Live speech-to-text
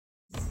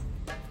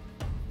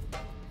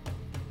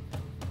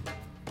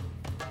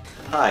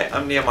Hi,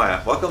 I'm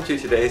Nehemiah. Welcome to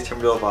today's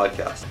Timberdoodle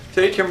Vodcast.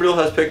 Today Timberdoodle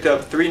has picked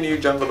up 3 new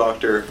Jungle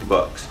Doctor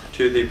books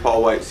to the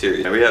Paul White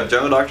series. And we have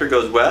Jungle Doctor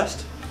Goes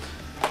West,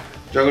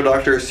 Jungle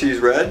Doctor Sees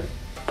Red,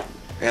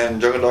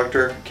 and Jungle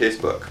Doctor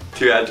Casebook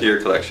to add to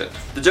your collection.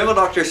 The Jungle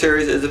Doctor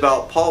series is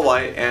about Paul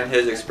White and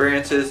his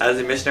experiences as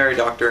a missionary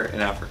doctor in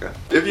Africa.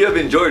 If you have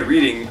enjoyed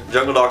reading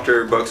Jungle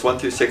Doctor books 1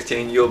 through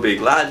 16, you'll be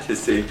glad to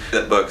see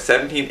that books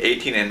 17,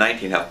 18, and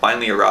 19 have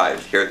finally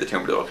arrived here at the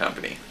Timberdoodle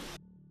Company.